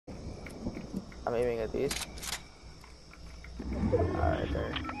I'm aiming at these. Alright,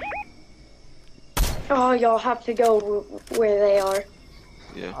 there. Oh, y'all have to go where they are.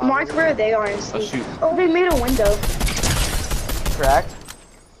 Yeah. Mark where they are and Oh see. shoot. Oh, they made a window. Cracked.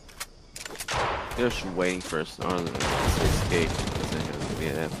 They're just waiting for us to escape.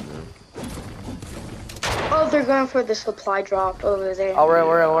 Yeah. Oh, they're going for the supply drop over there. Oh,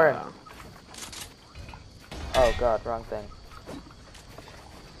 we're in. Oh god, wrong thing.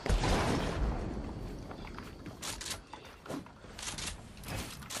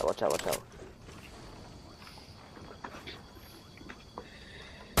 Oh, watch out, watch out.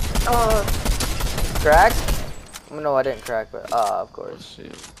 Cracked? No, I didn't crack, but of course.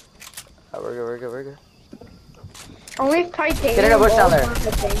 Shit. Oh, we're good, we're good, we're good. Only titanium. Get in a bush down there.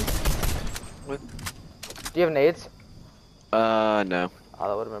 What? Do you have nades? No. Oh,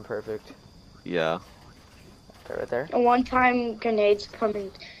 that would have been perfect. Yeah. Okay, right there. And one-time grenades come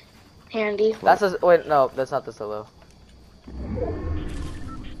in handy. That's a wait. No, that's not the solo.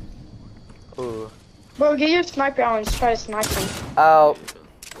 Ooh. Bro, get your sniper out and try to snipe him. Oh.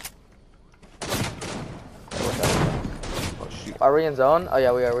 Oh shoot. Are we in zone? Oh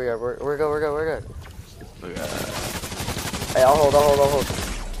yeah, we are. We're good. We're good. We're good. Look at that. Hey, I'll hold.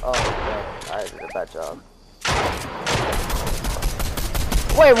 Oh, yeah, I did a bad job.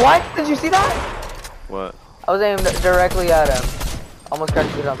 Wait, what? Did you see that? What? I was aiming directly at him. Almost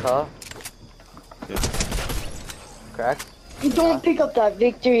cracked it on top. Yeah. Cracked. Don't pick up that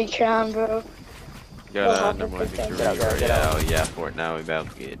victory crown, bro. Got number one victory. Get out. Yeah, for it now. We about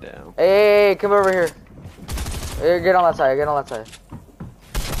to get it down. Hey, come over here. Hey, get on that side. Get on that side.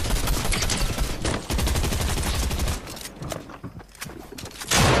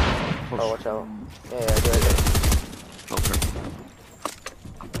 Oh, watch out. Yeah, good. Okay.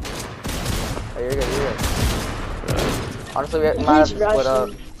 Hey, you're good. Honestly, we might have to split up.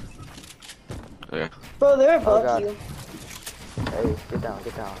 Okay. Bro, they're Oh, above God. you. Hey, get down.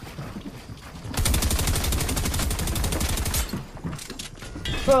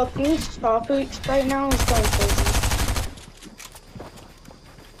 Bro, these topics right now is going crazy.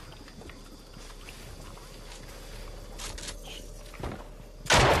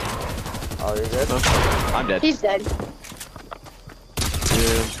 Oh, you're good? I'm dead. He's dead.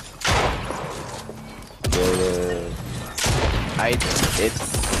 Yeah. It's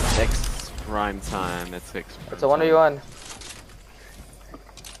 6 prime time. It's 6. It's a 1v1.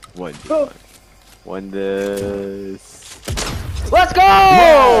 Bro. One this. Let's go!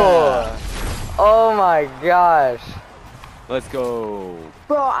 Yeah! Oh my gosh. Let's go.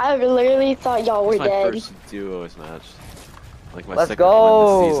 Bro, I literally thought y'all were It's my dead. first duos match. Like my Let's second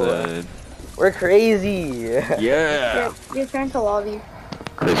go! one this season. We're crazy. Yeah. You're trying to lobby.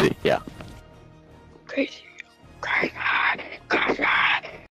 Crazy. Yeah. Crazy. Crazy.